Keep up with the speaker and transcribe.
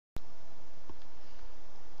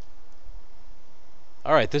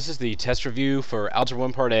Alright, this is the test review for Algebra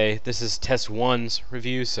 1 Part A. This is Test 1's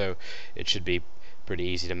review, so it should be pretty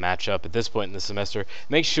easy to match up at this point in the semester.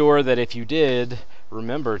 Make sure that if you did,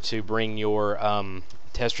 remember to bring your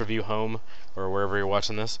test review home, or wherever you're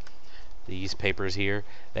watching this, these papers here,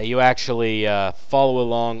 that you actually follow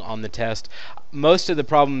along on the test. Most of the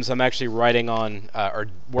problems I'm actually writing on, or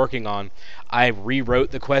working on, I rewrote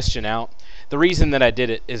the question out. The reason that I did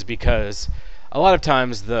it is because a lot of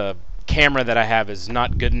times the camera that I have is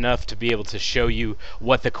not good enough to be able to show you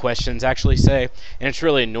what the questions actually say, and it's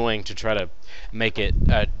really annoying to try to make it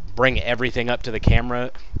bring everything up to the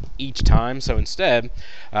camera each time. So instead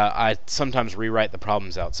I sometimes rewrite the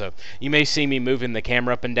problems out. So you may see me moving the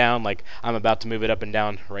camera up and down, like I'm about to move it up and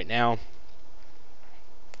down right now,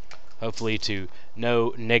 hopefully to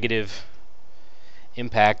no negative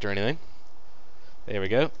impact or anything. There we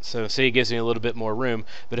go. So see, it gives me a little bit more room,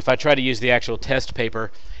 but if I try to use the actual test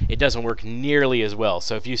paper, it doesn't work nearly as well.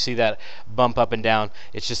 So if you see that bump up and down,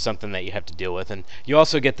 it's just something that you have to deal with. And you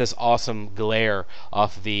also get this awesome glare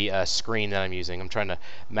off the screen that I'm using. I'm trying to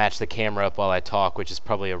match the camera up while I talk, which is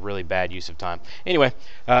probably a really bad use of time. Anyway,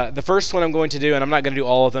 the first one I'm going to do, and I'm not going to do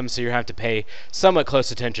all of them, so you have to pay somewhat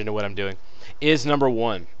close attention to what I'm doing, is number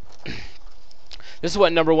 1. This is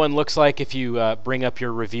what number 1 looks like if you bring up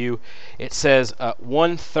your review. It says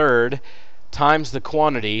 1/3 times the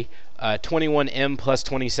quantity, 21m plus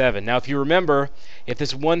 27. Now if you remember, if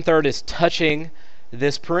this 1/3 is touching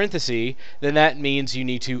this parenthesis, then that means you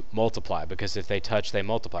need to multiply, because if they touch, they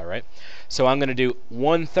multiply, right? So I'm going to do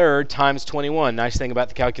 1/3 times 21. Nice thing about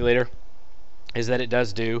the calculator is that it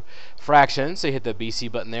does do fractions. So you hit the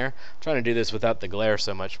BC button there. I'm trying to do this without the glare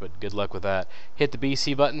so much, but good luck with that. Hit the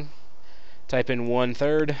BC button. Type in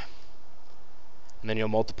 1/3, and then you'll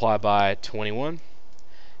multiply by 21,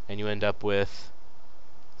 and you end up with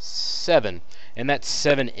 7, and that's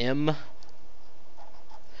 7m.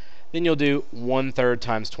 Then you'll do 1/3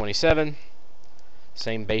 times 27.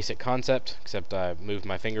 Same basic concept, except I moved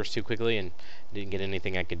my fingers too quickly and didn't get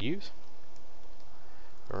anything I could use.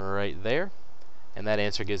 Right there, and that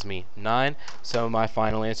answer gives me 9. So my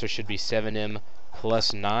final answer should be 7m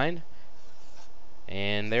plus 9.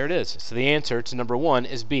 And there it is. So the answer to number 1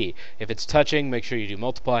 is B. If it's touching, make sure you do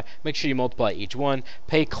multiply. Make sure you multiply each one.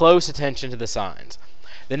 Pay close attention to the signs.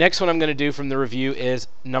 The next one I'm going to do from the review is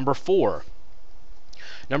number 4.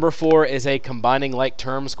 Number 4 is a combining like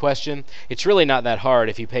terms question. It's really not that hard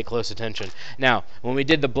if you pay close attention. Now, when we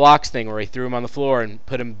did the blocks thing where we threw them on the floor and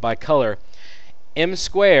put them by color, m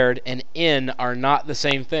squared and n are not the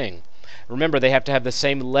same thing. Remember, they have to have the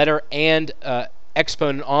same letter and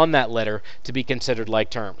exponent on that letter to be considered like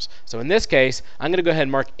terms. So in this case, I'm going to go ahead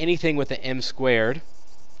and mark anything with the m squared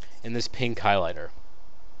in this pink highlighter.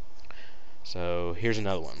 So here's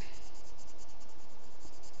another one.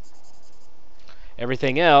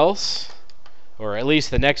 Everything else, or at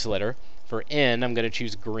least the next letter, for n, I'm going to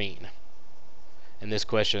choose green. In this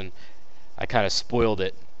question, I kind of spoiled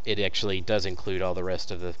it. It actually does include all the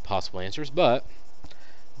rest of the possible answers, but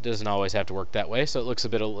doesn't always have to work that way, so it looks a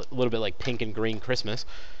little bit like pink and green Christmas.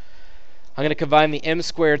 I'm going to combine the m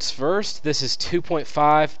squareds first. This is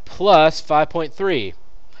 2.5 plus 5.3.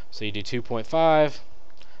 So you do 2.5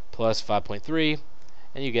 plus 5.3,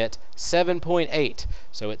 and you get 7.8.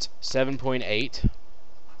 So it's 7.8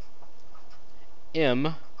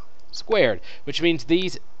 m squared, which means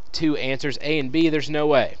these two answers, A and B, there's no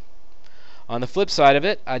way. On the flip side of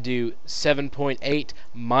it, I do 7.8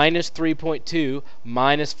 minus 3.2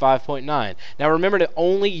 minus 5.9. Now remember to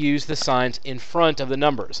only use the signs in front of the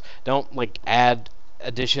numbers. Don't like add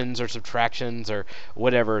additions or subtractions or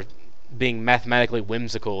whatever. Being mathematically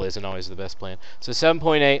whimsical isn't always the best plan. So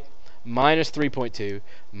 7.8 minus 3.2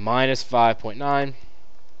 minus 5.9,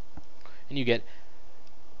 and you get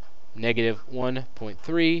negative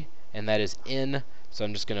 1.3, and that is n. So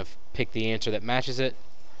I'm just going to pick the answer that matches it,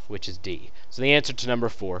 which is D. So the answer to number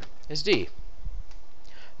 4 is D.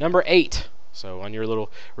 Number 8. So on your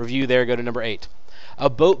little review there, go to number 8. A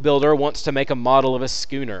boat builder wants to make a model of a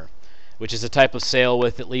schooner, which is a type of sail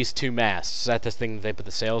with at least 2 masts. That's the thing that they put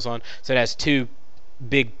the sails on. So it has 2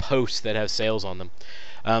 big posts that have sails on them.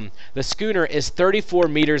 The schooner is 34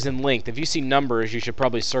 meters in length. If you see numbers, you should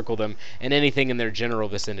probably circle them and anything in their general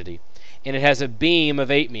vicinity. And it has a beam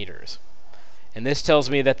of 8 meters. And this tells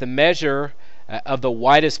me that the measure of the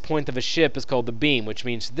widest point of a ship is called the beam, which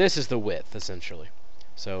means this is the width, essentially.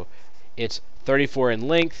 So it's 34 in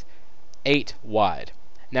length, 8 wide.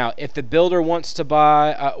 Now, if the builder wants to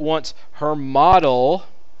wants her model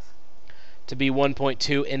to be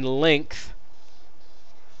 1.2 in length,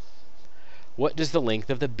 what does the length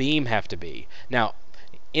of the beam have to be? Now,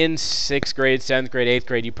 in 6th grade, 7th grade, 8th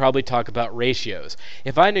grade, you probably talk about ratios.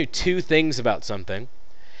 If I knew two things about something,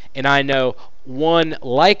 and I know one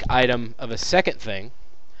like item of a second thing,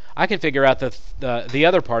 I can figure out the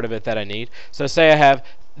other part of it that I need. So say I have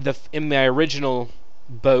in my original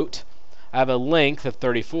boat, I have a length of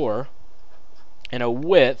 34 and a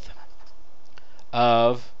width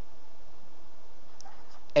of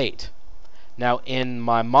 8. Now in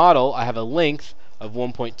my model, I have a length of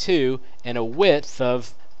 1.2 and a width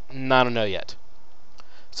of, I don't know yet.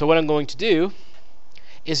 So what I'm going to do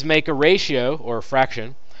is make a ratio or a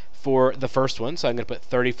fraction for the first one. So I'm going to put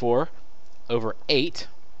 34 over 8.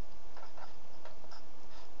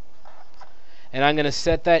 And I'm going to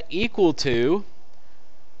set that equal to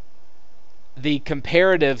the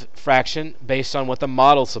comparative fraction based on what the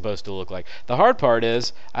model's supposed to look like. The hard part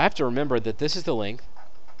is I have to remember that this is the length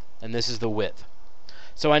and this is the width.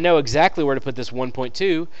 So I know exactly where to put this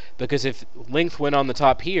 1.2 because if length went on the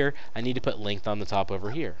top here, I need to put length on the top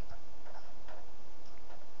over here.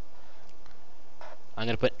 I'm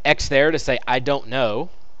going to put x there to say I don't know.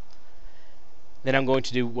 Then I'm going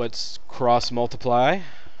to do what's cross multiply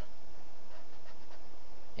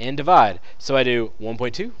and divide. So I do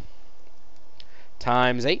 1.2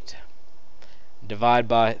 times 8, divide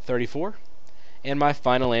by 34, and my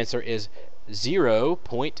final answer is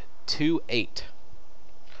 0.28.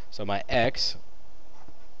 So my x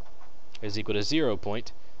is equal to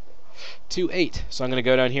 0.28. So I'm going to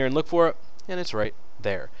go down here and look for it, and it's right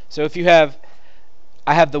there. So if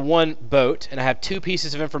I have the one boat, and I have two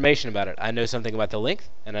pieces of information about it. I know something about the length,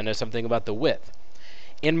 and I know something about the width.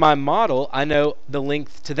 In my model, I know the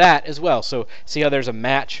length to that as well. So see how there's a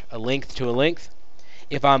match, a length to a length?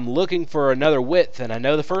 If I'm looking for another width and I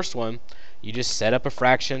know the first one, you just set up a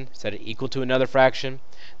fraction, set it equal to another fraction,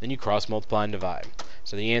 then you cross multiply and divide.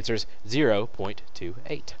 So the answer is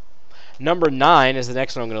 0.28. Number 9 is the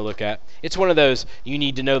next one I'm going to look at. It's one of those you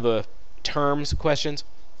need to know the terms questions.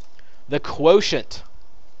 The quotient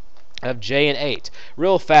of J and 8.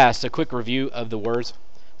 Real fast, a quick review of the words.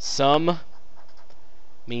 Sum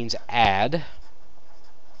means add.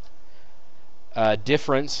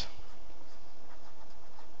 Difference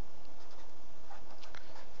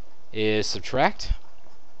is subtract.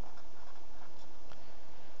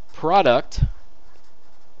 Product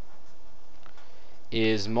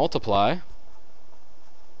is multiply.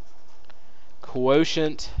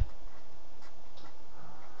 Quotient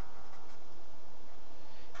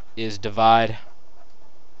is divide.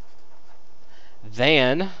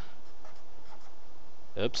 Than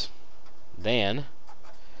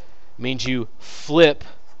means you flip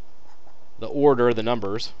the order of the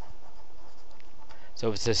numbers. So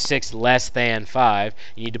if it says 6 less than 5,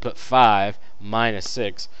 you need to put 5 minus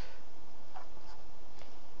 6.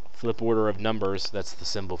 Flip order of numbers, that's the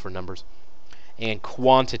symbol for numbers. And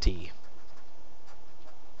quantity.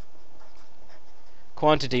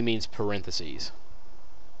 Quantity means parentheses.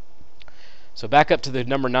 So back up to the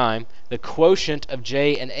number 9, the quotient of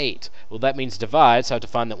J and 8. Well, that means divide, so I have to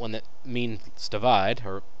find that one that means divide,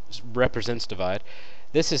 or represents divide.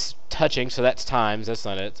 This is touching, so that's times, that's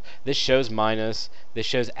not it. This shows minus, this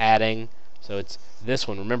shows adding, so it's this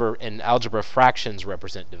one. Remember, in algebra, fractions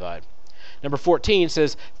represent divide. Number 14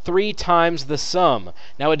 says 3 times the sum.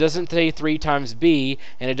 Now, it doesn't say 3 times b,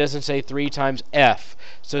 and it doesn't say 3 times f.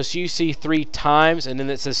 So you see 3 times, and then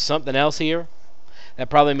it says something else here. That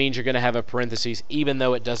probably means you're going to have a parentheses, even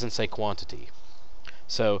though it doesn't say quantity.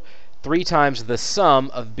 So 3 times the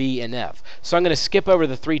sum of b and f. So I'm going to skip over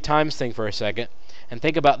the 3 times thing for a second and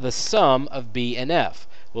think about the sum of b and f.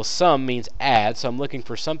 Well, sum means add, so I'm looking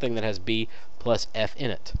for something that has b plus f in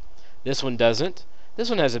it. This one doesn't. This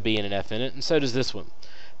one has a b and an f in it, and so does this one.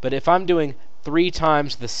 But if I'm doing 3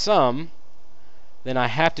 times the sum, then I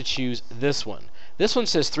have to choose this one. This one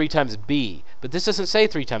says 3 times b, but this doesn't say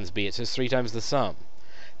 3 times b. It says 3 times the sum.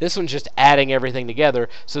 This one's just adding everything together,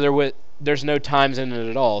 so there's no times in it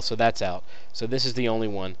at all, so that's out. So this is the only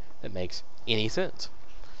one that makes any sense.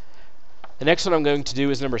 The next one I'm going to do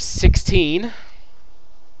is number 16.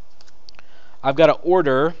 I've got to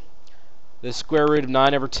order the square root of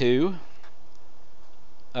 9 over 2.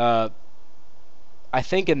 I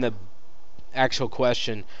think in the actual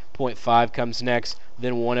question, 0.5 comes next,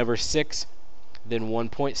 then 1 over 6, then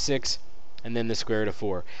 1.6, and then the square root of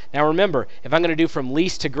 4. Now remember, if I'm going to do from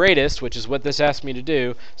least to greatest, which is what this asked me to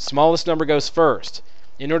do, smallest number goes first.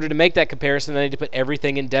 In order to make that comparison, I need to put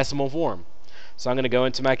everything in decimal form. So I'm going to go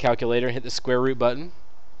into my calculator and hit the square root button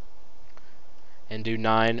and do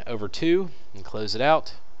 9 over 2 and close it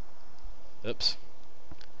out. Oops.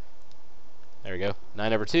 There we go.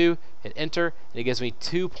 9 over 2, hit enter, and it gives me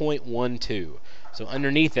 2.12. So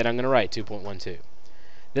underneath it, I'm going to write 2.12.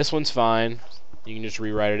 This one's fine. You can just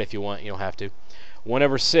rewrite it if you want. You don't have to. 1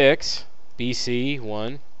 over 6, BC,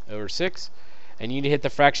 1 over 6. And you need to hit the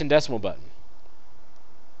fraction decimal button.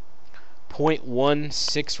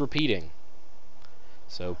 0.16 repeating.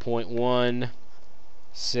 So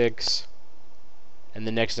 0.16, and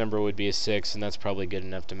the next number would be a 6, and that's probably good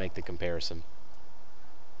enough to make the comparison.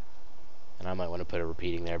 And I might want to put a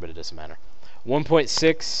repeating there, but it doesn't matter.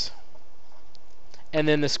 1.6, and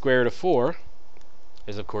then the square root of 4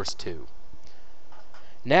 is, of course, 2.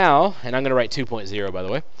 Now, and I'm going to write 2.0, by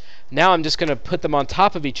the way. Now I'm just going to put them on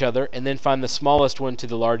top of each other and then find the smallest one to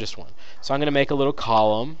the largest one. So I'm going to make a little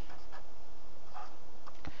column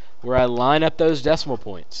where I line up those decimal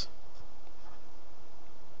points.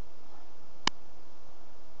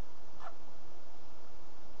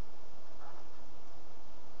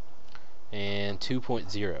 And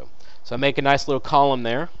 2.0. So I make a nice little column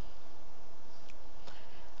there.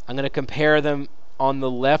 I'm going to compare them on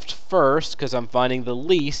the left first because I'm finding the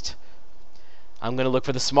least. I'm going to look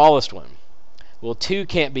for the smallest one. Well, 2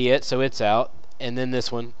 can't be it, so it's out. And then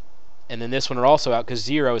this one. And then this one are also out because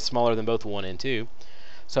 0 is smaller than both 1 and 2.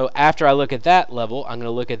 So after I look at that level, I'm going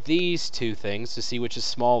to look at these two things to see which is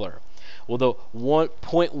smaller. Well, the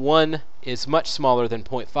 0.1 is much smaller than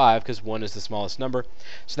 0.5 because 1 is the smallest number.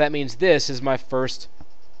 So that means this is my first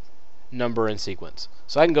number in sequence.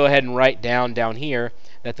 So I can go ahead and write down here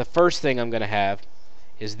that the first thing I'm going to have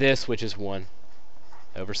is this, which is 1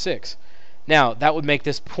 over 6. Now, that would make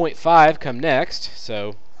this 0.5 come next,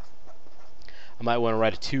 so I might want to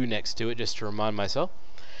write a 2 next to it just to remind myself.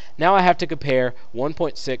 Now I have to compare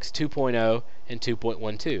 1.6, 2.0, and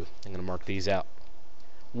 2.12. I'm going to mark these out.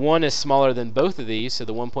 1 is smaller than both of these, so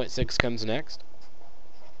the 1.6 comes next.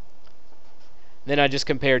 Then I just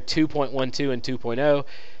compare 2.12 and 2.0.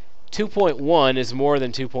 2.1 is more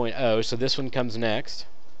than 2.0, so this one comes next.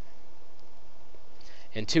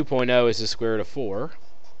 And 2.0 is the square root of 4.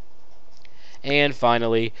 And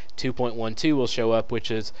finally, 2.12 will show up,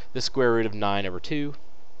 which is the square root of 9 over 2.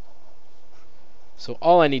 So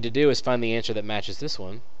all I need to do is find the answer that matches this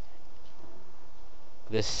one,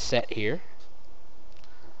 this set here.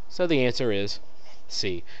 So the answer is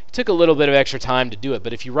C. It took a little bit of extra time to do it,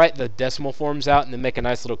 but if you write the decimal forms out and then make a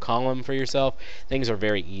nice little column for yourself, things are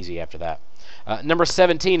very easy after that. Number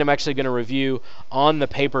 17 I'm actually going to review on the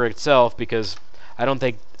paper itself because I don't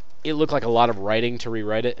think it looked like a lot of writing to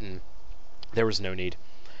rewrite it, and there was no need.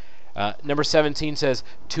 Number 17 says,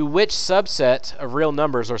 to which subset of real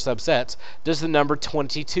numbers or subsets does the number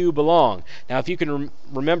 22 belong? Now, if you can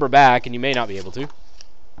remember back, and you may not be able to,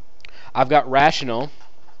 I've got rational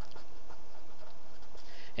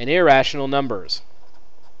and irrational numbers.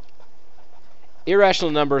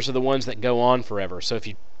 Irrational numbers are the ones that go on forever. So if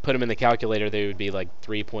you put them in the calculator, they would be like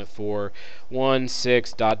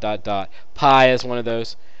 3.416 ... Pi is one of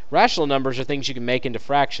those. Rational numbers are things you can make into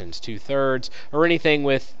fractions, 2/3, or anything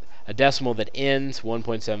with a decimal that ends,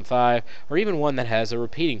 1.75, or even one that has a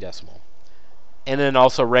repeating decimal. And then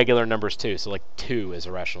also regular numbers too, so like 2 is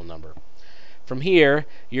a rational number. From here,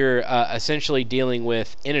 you're essentially dealing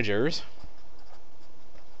with integers.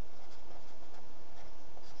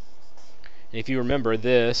 And if you remember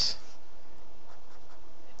this,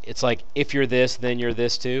 it's like if you're this, then you're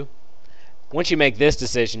this too. Once you make this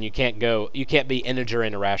decision, you can't be integer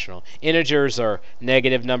and irrational. Integers are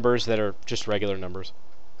negative numbers that are just regular numbers.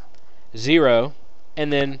 0,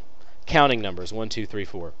 and then counting numbers, 1, 2, 3,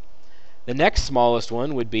 4. The next smallest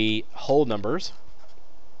one would be whole numbers.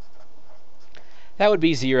 That would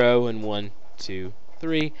be 0 and 1, 2,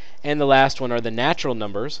 3. And the last one are the natural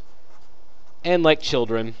numbers. And like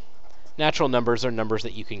children, natural numbers are numbers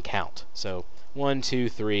that you can count. So 1, 2,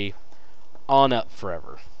 3, on up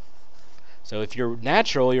forever. So if you're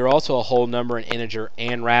natural, you're also a whole number, an integer,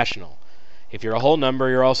 and rational. If you're a whole number,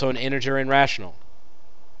 you're also an integer and rational.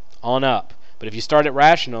 On up. But if you start at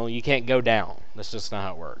rational, you can't go down. That's just not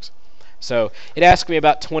how it works. So it asks me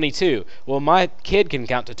about 22. Well, my kid can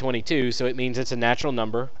count to 22, so it means it's a natural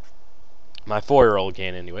number. My 4-year-old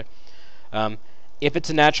can anyway. If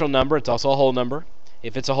it's a natural number, it's also a whole number.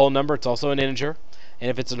 If it's a whole number, it's also an integer.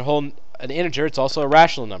 And if it's an integer, it's also a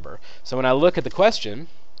rational number. So when I look at the question,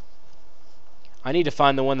 I need to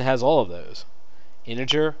find the one that has all of those.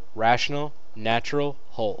 Integer, rational, natural,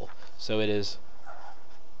 whole. So it is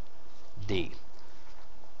D.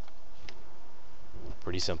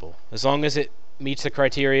 Pretty simple. As long as it meets the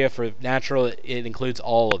criteria for natural, it includes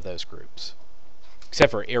all of those groups. Except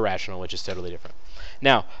for irrational, which is totally different.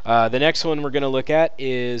 Now, the next one we're going to look at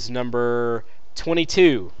is number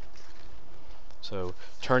 22. So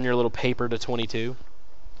turn your little paper to 22.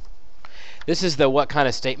 This is the what kind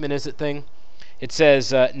of statement is it thing. It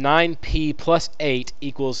says 9p plus 8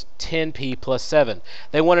 equals 10p plus 7.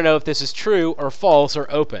 They want to know if this is true or false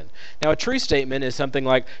or open. Now, a true statement is something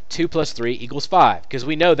like 2 plus 3 equals 5, because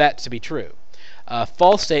we know that to be true. A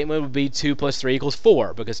false statement would be 2 plus 3 equals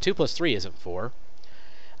 4, because 2 plus 3 isn't 4.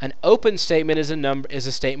 An open statement is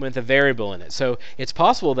a statement with a variable in it. So it's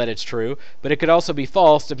possible that it's true, but it could also be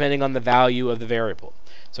false depending on the value of the variable.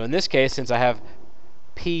 So in this case, since I have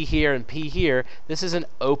p here and p here, this is an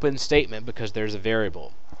open statement because there's a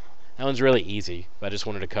variable. That one's really easy, but I just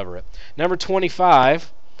wanted to cover it. Number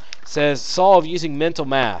 25 says solve using mental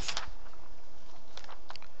math.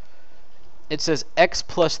 It says x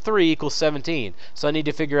plus 3 equals 17. So I need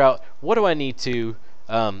to figure out, what do I need to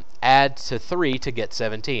add to 3 to get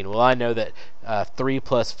 17? Well, I know that 3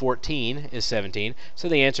 plus 14 is 17, so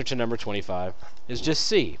the answer to number 25 is just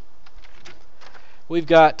C. We've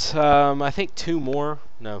got, I think, two more.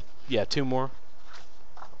 Two more.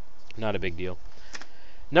 Not a big deal.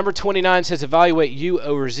 Number 29 says evaluate u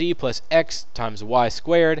over z plus x times y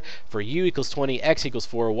squared for u equals 20, x equals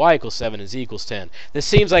 4, y equals 7, and z equals 10. This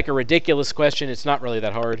seems like a ridiculous question. It's not really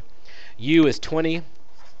that hard. U is 20.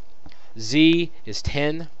 Z is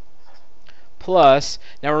 10 plus,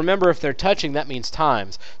 now remember, if they're touching, that means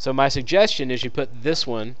times. So my suggestion is you put this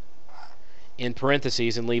one in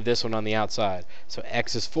parentheses and leave this one on the outside. So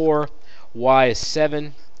x is 4, y is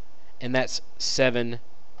 7, and that's 7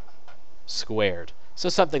 squared. So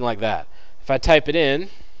something like that. If I type it in,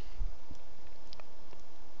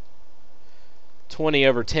 20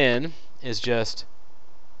 over 10 is just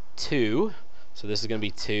 2. So this is going to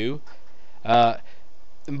be 2.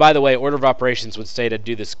 And by the way, order of operations would say to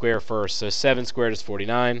do the square first. So 7 squared is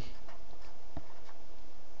 49.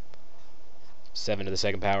 7 to the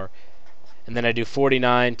second power. And then I do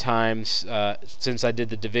 49 times, since I did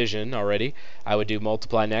the division already, I would do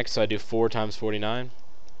multiply next. So I do 4 times 49.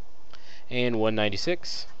 And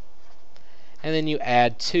 196. And then you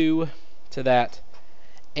add 2 to that.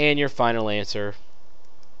 And your final answer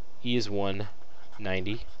is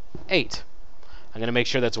 198. I'm going to make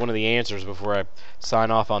sure that's one of the answers before I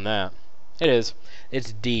sign off on that. It is.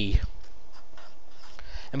 It's D.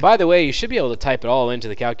 And by the way, you should be able to type it all into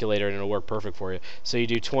the calculator and it'll work perfect for you. So you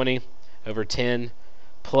do 20 over 10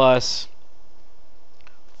 plus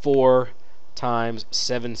 4 times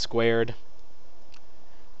 7 squared.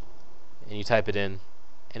 And you type it in,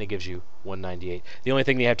 and it gives you 198. The only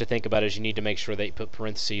thing you have to think about is you need to make sure that you put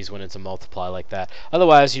parentheses when it's a multiply like that.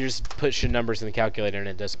 Otherwise, you just put your numbers in the calculator and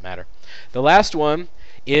it doesn't matter. The last one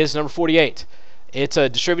is number 48. It's a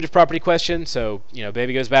distributive property question, so,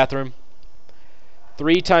 baby goes bathroom.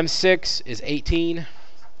 3 times 6 is 18.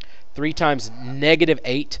 3 times negative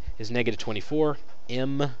 8 is negative 24.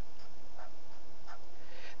 M.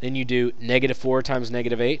 Then you do negative 4 times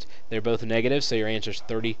negative 8. They're both negative, so your answer is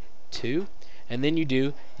 32. And then you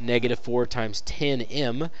do negative 4 times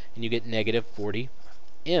 10m, and you get negative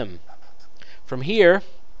 40m. From here,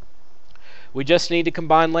 we just need to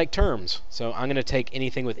combine like terms. So I'm going to take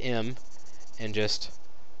anything with m and just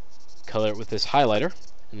color it with this highlighter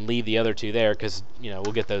and leave the other two there because,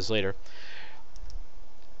 we'll get those later.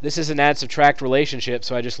 This is an add-subtract relationship,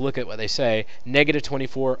 so I just look at what they say. Negative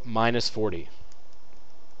 24 minus 40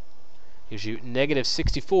 gives you negative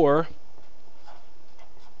 64m.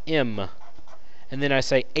 And then I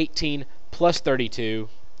say 18 plus 32,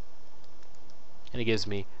 and it gives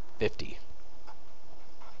me 50.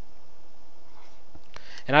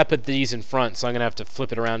 And I put these in front, so I'm going to have to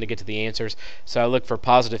flip it around to get to the answers. So I look for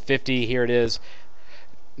positive 50, here it is.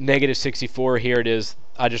 Negative 64, here it is.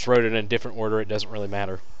 I just wrote it in a different order, it doesn't really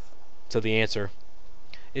matter. So the answer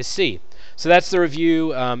is C. So that's the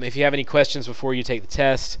review. If you have any questions before you take the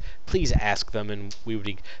test, please ask them, and we would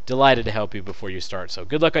be delighted to help you before you start. So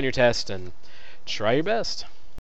good luck on your test, and try your best.